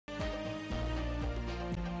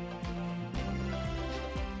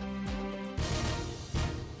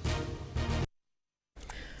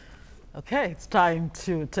Okay, it's time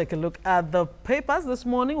to take a look at the papers this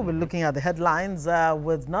morning. We'll be looking at the headlines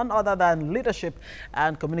with none other than leadership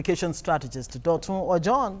and communication strategist Dotun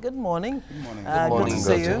Ojon. Good morning. Good morning. Good morning, good to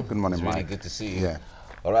see you. Good morning, It's really Mike. good to see you. Yeah.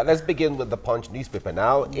 All right, let's begin with the Punch newspaper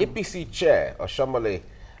now. APC chair Oshomole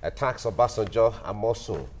attacks Obasanjo.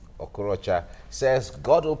 Amosun Okorocha says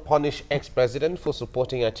God will punish ex-president for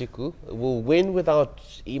supporting Atiku. Will win without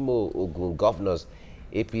Imo Ogun governors.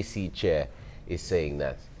 APC chair is saying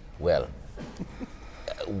that. Well,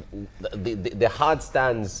 the hard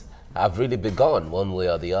stands have really begun one way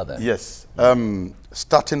or the other. Yes.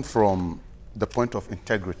 Starting from the point of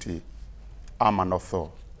integrity, I'm an author,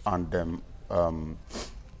 and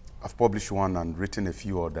I've published one and written a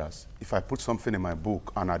few others. If I put something in my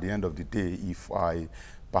book, and at the end of the day, if I,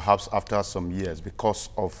 perhaps after some years, because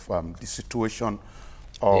of the situation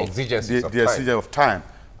of the exigence of time,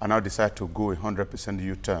 I now decide to go 100%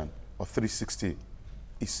 U-turn or 360,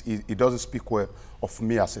 it doesn't speak well of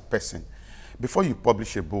me as a person. Before you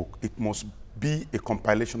publish a book, it must be a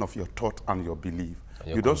compilation of your thought and your belief.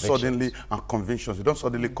 And you don't suddenly, and convictions, you don't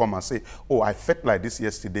suddenly come and say, oh, I felt like this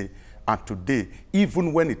yesterday, and today,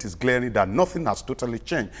 even when it is glaring that nothing has totally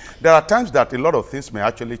changed. There are times that a lot of things may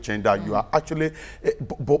actually change, that you are actually,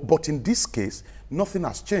 but in this case, nothing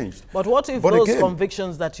has changed. But what if those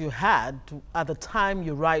convictions that you had at the time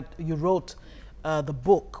you wrote the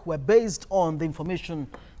book were based on the information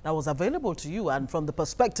that was available to you and from the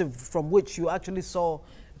perspective from which you actually saw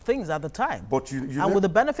things at the time? But and with the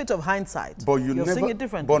benefit of hindsight, but you're seeing it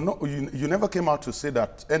differently. But no, you never came out to say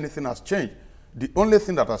that anything has changed. The only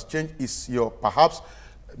thing that has changed is your, perhaps,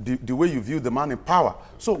 the way you view the man in power.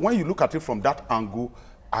 So when you look at it from that angle,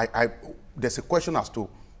 there's a question as to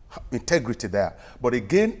integrity there. But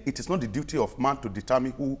again, it is not the duty of man to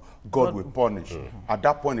determine who God will punish. At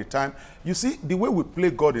that point in time, you see, the way we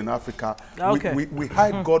play God in Africa, we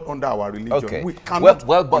hide God under our religion. Okay. We cannot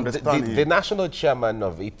but understand the national chairman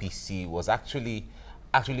of APC was actually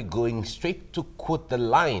going straight to quote the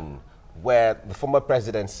line where the former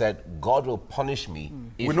president said, God will punish me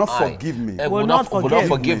if will not forgive me. Will not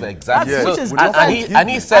forgive, exactly. Yes. So, and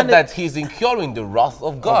he said that he's incurring the wrath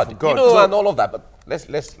of God. You know, So, and all of that. But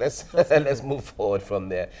let's move forward from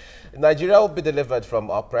there. Nigeria will be delivered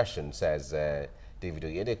from oppression, says David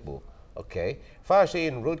Oyedepo. Okay. Fayose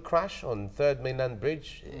in road crash on 3rd Mainland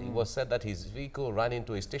Bridge. It was said that his vehicle ran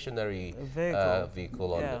into a stationary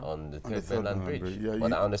vehicle on the 3rd Mainland Bridge. Yeah,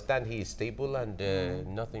 but I understand he is stable and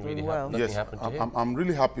nothing really happened to him. I'm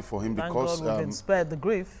really happy for him. Thank because God we've been spared the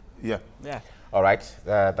grief. Yeah. All right,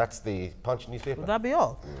 that's the Punch newspaper. Would that be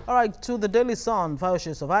all? All right, to the Daily Sun.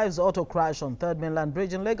 Fayose survives auto crash on 3rd Mainland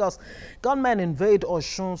Bridge in Lagos. Gunmen invade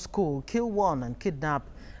Osun school, kill 1 and kidnap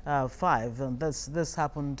 5. And this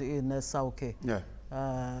happened in Sauke. Yeah.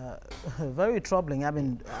 Very troubling. I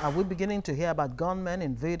mean, are we beginning to hear about gunmen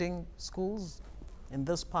invading schools in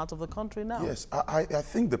this part of the country now? Yes, I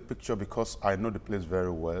think the picture, because I know the place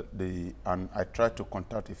very well, and I tried to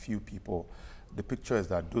contact a few people. The picture is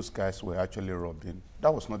that those guys were actually robbed in.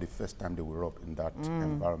 That was not the first time they were robbed in that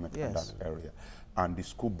environment, in that area. And the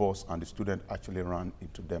school bus and the student actually ran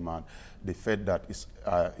into them, and they felt that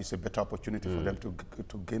it's a better opportunity for them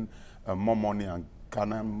to gain more money and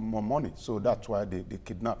garner more money. So that's why they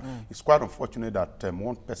kidnapped. It's quite unfortunate that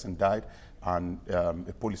one person died and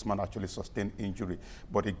a policeman actually sustained injury.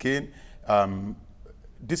 But again,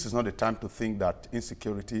 this is not the time to think that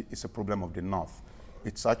insecurity is a problem of the North.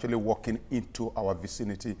 It's actually walking into our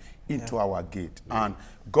vicinity, into our gate. And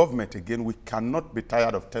government, again, we cannot be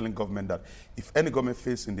tired of telling government that if any government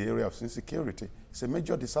fails in the area of insecurity, it's a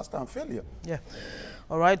major disaster and failure. Yeah.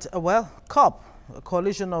 All right. Well, COP, a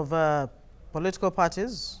coalition of political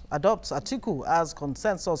parties, adopts Atiku as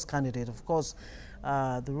consensus candidate. Of course,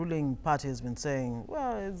 the ruling party has been saying,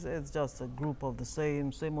 well, it's just a group of the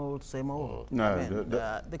same old. No, I mean,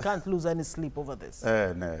 they can't lose any sleep over this.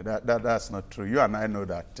 No, that's not true. You and I know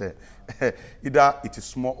that either it is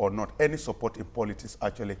small or not, any support in politics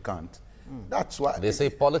actually can't. That's why they say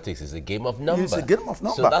politics is a game of numbers. It's a game of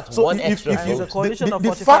numbers. So that's one extra.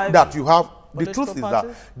 The fact that you have, the truth is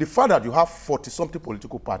that the fact that you have 40-something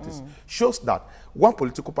political parties shows that one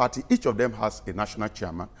political party, each of them has a national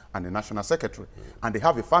chairman and a national secretary, and they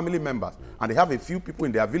have a family members, and they have a few people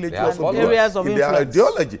in their village also areas of in influence. their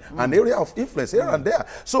ideology, an area of influence here and there.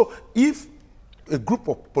 So if a group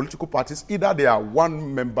of political parties, either they are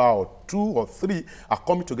one member or 2 or 3, are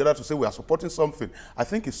coming together to say we are supporting something, I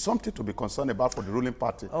think it's something to be concerned about for the ruling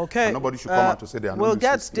party. Okay. And nobody should come out to say they are not. We'll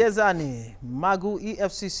get Diezani. Magu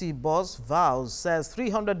EFCC boss vows, says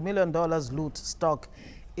 $300 million loot stock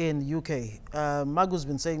in UK. Magu's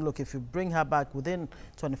been saying, look, if you bring her back within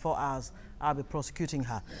 24 hours, I'll be prosecuting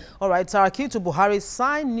her. All right, Saraki to Buhari,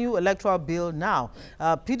 sign new electoral bill now.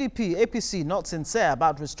 PDP, APC not sincere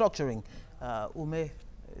about restructuring. Ume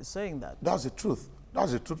is saying that. That's the truth.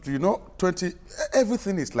 That's the truth. You know,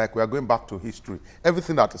 everything is like we are going back to history.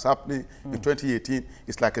 Everything that is happening in 2018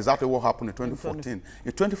 is like exactly what happened in 2014.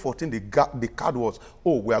 In 2014, the card was,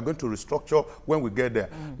 oh, we are going to restructure when we get there.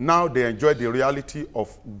 Now they enjoy the reality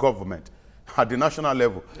of government. At the national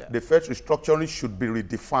level, the first restructuring should be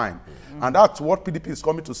redefined. And that's what PDP is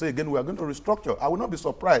coming to say again, we are going to restructure. I will not be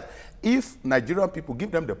surprised if Nigerian people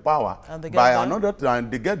give them the power by another time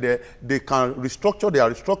they get there, they can restructure their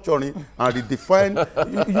restructuring and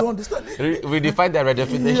redefine. you understand? Redefine their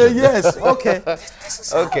redefinition. Yes, okay.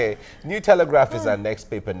 Okay, New Telegraph is our next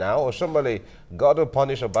paper now. Oshomole, God will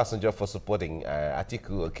punish Obasanjo for supporting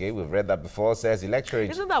Atiku. Okay, we've read that before. Says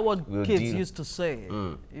electorate. Isn't that what kids used to say?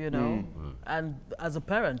 You know, and as a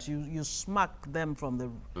parent, you smack them from the,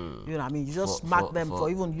 you know, I mean, you just smack them for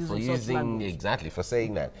even using such language. Exactly, for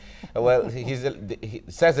saying that. Well, he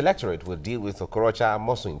says electorate will deal with Okorocha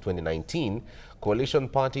Amosu in 2019. Coalition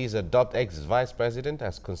parties adopt ex-vice president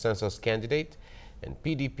as consensus candidate. And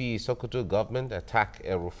PDP Sokoto government attack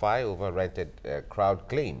El-Rufai over rented crowd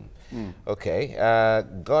claim. Okay,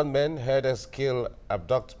 gunmen, herders kill,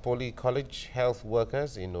 abduct Poly College health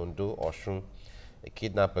workers in Ondo, Oshun. The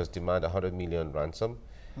kidnappers demand 100 million ransom.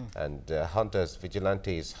 And hunters,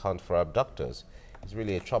 vigilantes hunt for abductors. It's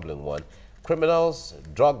really a troubling one. Criminals,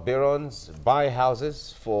 drug barons buy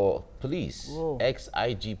houses for police.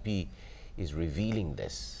 Ex-IGP is revealing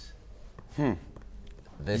this.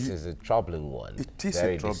 This is a troubling one. It is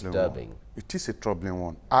very a troubling disturbing. one. It is a troubling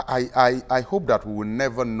one. I hope that we will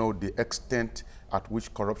never know the extent at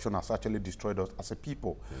which corruption has actually destroyed us as a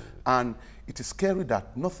people. And it is scary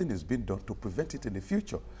that nothing is being done to prevent it in the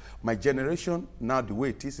future. My generation, now the way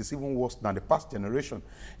it is even worse than the past generation.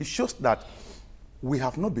 It shows that we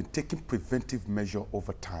have not been taking preventive measure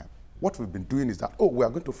over time. What we've been doing is that, oh, we are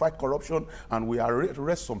going to fight corruption and we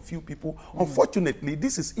arrest some few people. Unfortunately,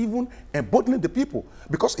 this is even emboldening the people.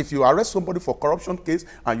 Because if you arrest somebody for corruption case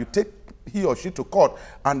and you take he or she to court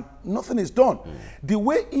and nothing is done. The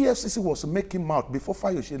way EFCC was making out before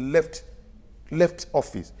Fayose left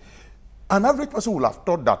office, an average person would have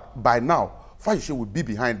thought that by now Fayose would be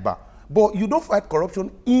behind bar. But you don't fight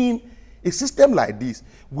corruption in a system like this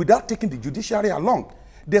without taking the judiciary along.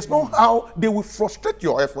 There's no how they will frustrate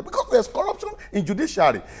your effort because there's corruption in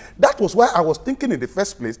judiciary. That was why I was thinking in the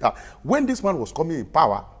first place that when this man was coming in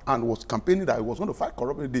power and was campaigning that he was going to fight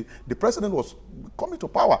corruption, the president was coming to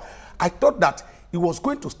power, I thought that he was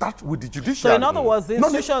going to start with the judiciary. So in other words, the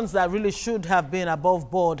institutions that really should have been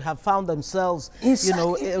above board have found themselves, you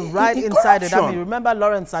know, right inside it. I mean, remember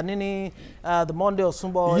Lawrence Anini, the Monday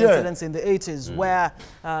Osumbo incidents in the 80s, where,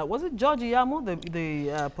 was it George Iyamu,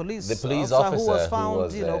 the police officer who was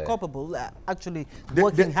found, you know, culpable, actually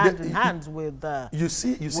working hand in hand with You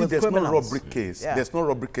see, there's criminals. No robbery case. There's no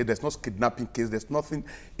robbery case, there's no kidnapping case, there's nothing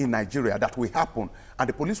in Nigeria that will happen. And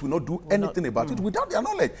the police will not do anything about it without their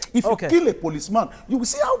knowledge. If you kill a policeman, you will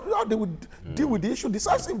see how they would deal with the issue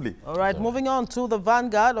decisively. All right, moving on to the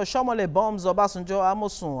Vanguard. Oshomole bombs Obasanjo,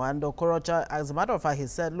 Amosun, and Okorocha. As a matter of fact, he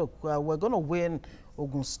said, look, we're going to win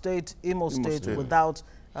Ogun State, Imo State without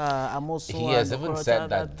Amosun. He has even said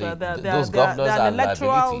that those governors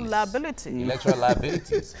are liabilities. Electoral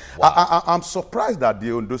liabilities. Wow. I'm surprised that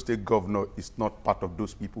the Ondo State governor is not part of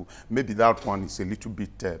those people. Maybe that one is a little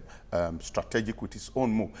bit strategic with his own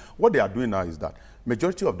move. What they are doing now is that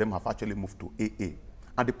majority of them have actually moved to AA.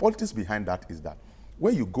 And the politics behind that is that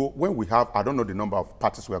when we have, I don't know the number of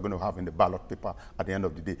parties we are going to have in the ballot paper at the end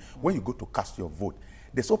of the day, when you go to cast your vote,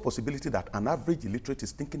 there's no possibility that an average illiterate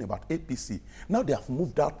is thinking about APC. Now they have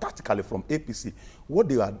moved out tactically from APC. What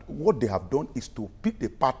they have done is to pick the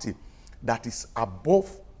party that is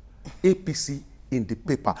above APC in the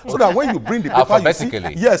paper, so that when you bring the paper, you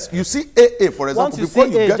see, yes, you see AA, for example, before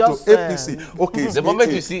you get to APC. Okay, the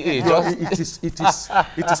moment you see A,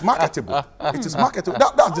 it is marketable. It is marketable.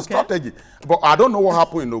 That's the strategy. But I don't know what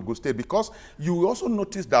happened in Ogun State, because you also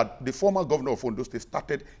notice that the former governor of Ondo State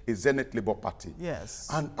started a Zenith Labour Party. Yes.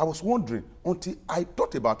 And I was wondering until I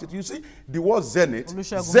thought about it. You see, the word Zenith,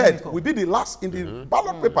 Z will be the last in the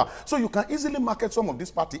ballot paper, so you can easily market some of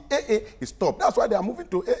this party. AA is top. That's why they are moving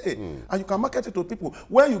to AA, and you can market it to people.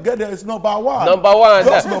 When you get there, it's number one. Number one.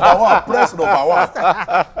 Just number one. Press number one.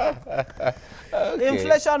 Okay.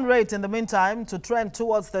 Inflation rate, in the meantime, to trend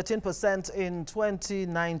towards 13% in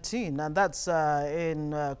 2019. And that's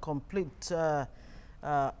in complete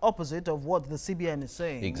opposite of what the CBN is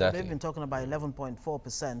saying. Exactly. They've been talking about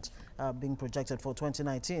 11.4% being projected for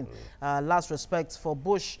 2019. Last respects for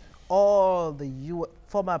Bush all the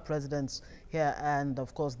former presidents here and,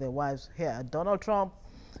 of course, their wives here. Donald Trump,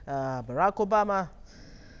 Barack Obama,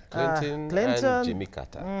 Clinton and Jimmy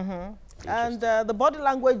Carter. And the body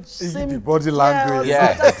language seemed... The body language.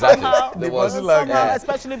 Yeah, exactly. Somehow,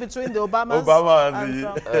 especially between the Obamas and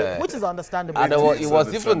Trump, which is understandable. And it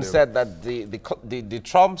was even said that the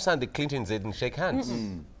Trumps and the Clintons didn't shake hands.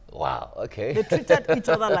 Wow, okay. They treated each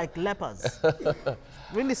other like lepers.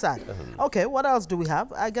 Really sad. Okay, what else do we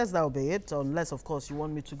have? I guess that will be it, unless, of course, you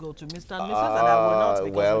want me to go to Mr. and Mrs. and I will not,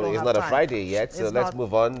 because well, we don't it's have not time. a Friday yet, so let's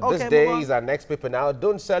move on. Okay, This day is our next paper now.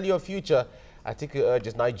 Don't sell your future. Article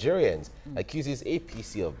urges Nigerians, accuses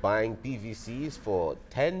APC of buying PVCs for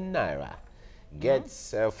 10 naira.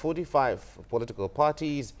 Gets 45 political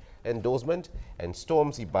parties endorsement and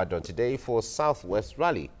storms Ibadan today for Southwest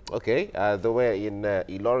rally. Okay, they were in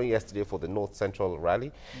Ilorin yesterday for the North Central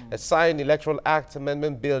rally. A signed Electoral Act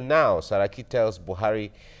Amendment Bill now. Saraki tells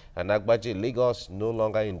Buhari and Agbaje Lagos no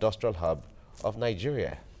longer industrial hub of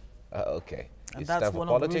Nigeria. Okay. And It's that's time for one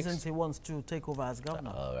politics. of the reasons he wants to take over as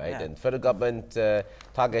governor. All right, Yeah. and federal government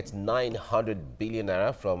targets 900 billion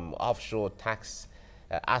naira from offshore tax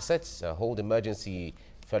assets. Hold emergency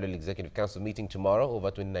Federal Executive Council meeting tomorrow over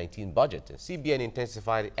 2019 budget. CBN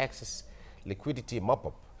intensified excess liquidity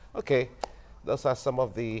mop-up. Okay, those are some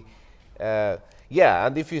of the... yeah,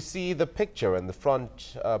 and if you see the picture on the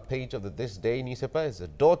front page of the This Day newspaper, it's a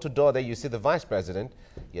door-to-door there. You see the Vice President,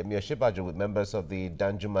 Yemi Osinbajo, with members of the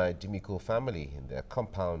Danjuma Dimiko family in their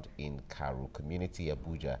compound in Karu community,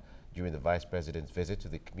 Abuja, during the Vice President's visit to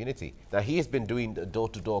the community. Now, he has been doing a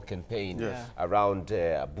door-to-door campaign around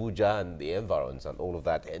Abuja and the environs and all of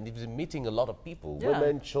that, and he's been meeting a lot of people,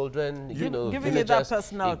 women, children, you know, giving villagers. it that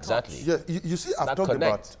personal Exactly. touch. Yeah, you see, I've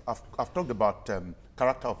talked about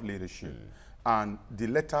character of leadership, and the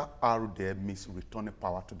letter R there means returning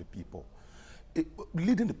power to the people.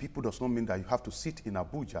 Leading the people does not mean that you have to sit in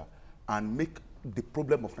Abuja and make the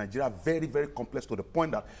problem of Nigeria very, very complex to the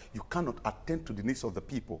point that you cannot attend to the needs of the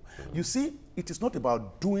people. You see, it is not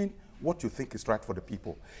about doing what you think is right for the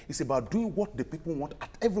people. It's about doing what the people want at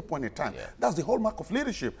every point in time. That's the hallmark of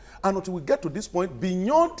leadership. And until we get to this point,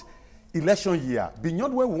 beyond election year,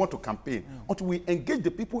 beyond when we want to campaign, until we engage the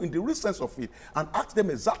people in the real sense of it and ask them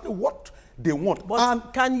exactly what they want. But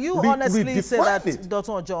and can you honestly say that, it.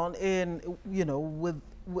 Dr. John, in, you know,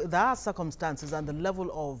 with our circumstances and the level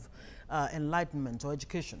of enlightenment or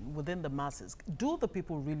education within the masses, do the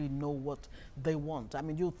people really know what they want? I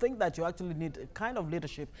mean, you think that you actually need a kind of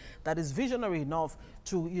leadership that is visionary enough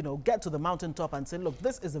to, you know, get to the mountaintop and say, look,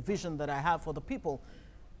 this is a vision that I have for the people.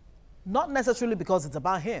 Not necessarily because it's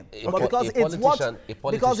about him, but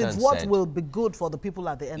because it's what will be good for the people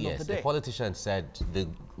at the end of the day. Yes, the politician said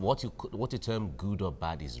what you term good or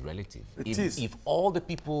bad is relative. If all the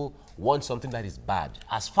people want something that is bad,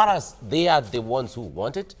 as far as they are the ones who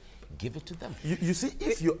want it, give it to them. You see,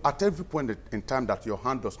 if you at every point in time that your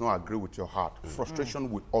hand does not agree with your heart, frustration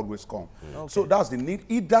will always come. So that's the need.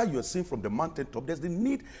 Either you're seeing from the mountaintop, there's the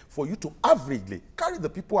need for you to averagely carry the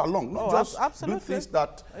people along, not just do things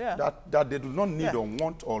that they do not need or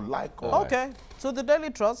want or like. Or okay, so the Daily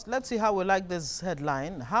Trust, let's see how we like this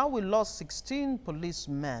headline. How we lost 16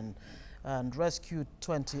 policemen and rescued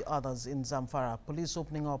 20 others in Zamfara. Police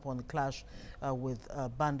opening up on the clash with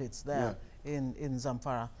bandits there in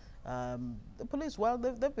Zamfara. The police, well,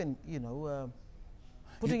 they've been, you know,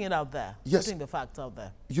 putting it out there, putting the facts out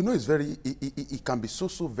there. You know, it can be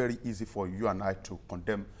so very easy for you and I to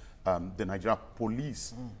condemn the Nigerian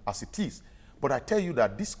police as it is. But I tell you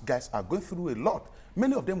that these guys are going through a lot.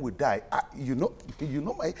 Many of them will die.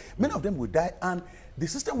 Many of them will die, and the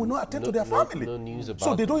system will not attend to their family. No news about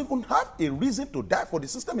so they don't even have a reason to die for the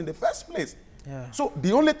system in the first place. So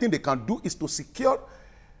the only thing they can do is to secure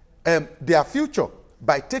their future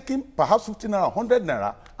by taking perhaps 50 naira, 100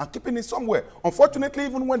 naira, and keeping it somewhere. Unfortunately,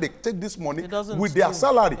 even when they take this money with their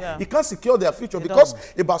salary, it can't secure their future because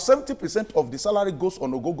about 70% of the salary goes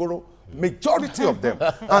on Ogogoro, majority of them.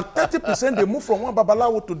 And 30% they move from one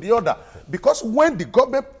babalawo to the other. Because when the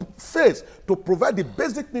government fails to provide the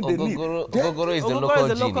basic thing they need. Ogogoro is the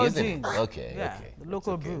local gene, isn't it? Okay, okay. The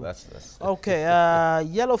local brew. That's okay,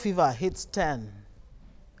 yellow fever hits 10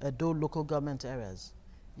 Edo local government areas.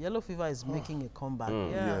 Yellow fever is making a comeback.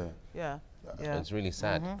 Yeah. It's really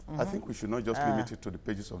sad. I think we should not just limit it to the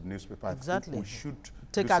pages of the newspaper. Exactly. I think we should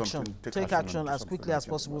take action as quickly as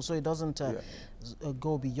possible so it doesn't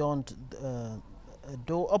go beyond.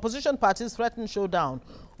 Opposition parties threaten showdown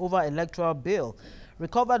over electoral bill.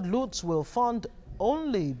 Recovered loots will fund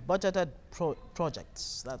only budgeted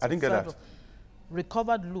projects. That's I didn't get that.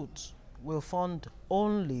 Recovered loot will fund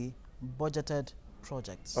only budgeted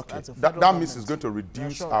projects. Okay, That's a that federal means it's going government. to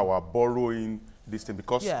reduce Sure. our borrowing this thing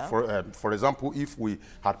because, Yeah. for example, if we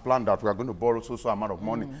had planned that we are going to borrow so amount of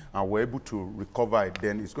money and we're able to recover it,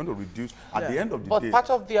 then it's going to reduce at the end of the But day. part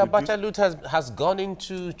of the reduce- Abacha loot has gone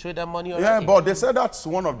into trader money already. Yeah, but they said that's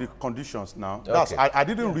one of the conditions now. That's, Okay. I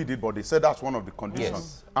didn't read it, but they said that's one of the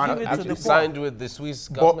conditions. Yes. And Give it to Actually the poor. signed with the Swiss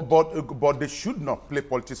government. but they should not play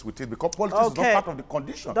politics with it because politics is Okay. not part of the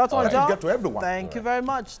condition. Dr. That John, should get to everyone. thank you very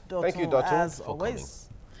much, Dr. Thank you, Dr. As for always.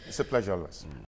 It's a pleasure, Les.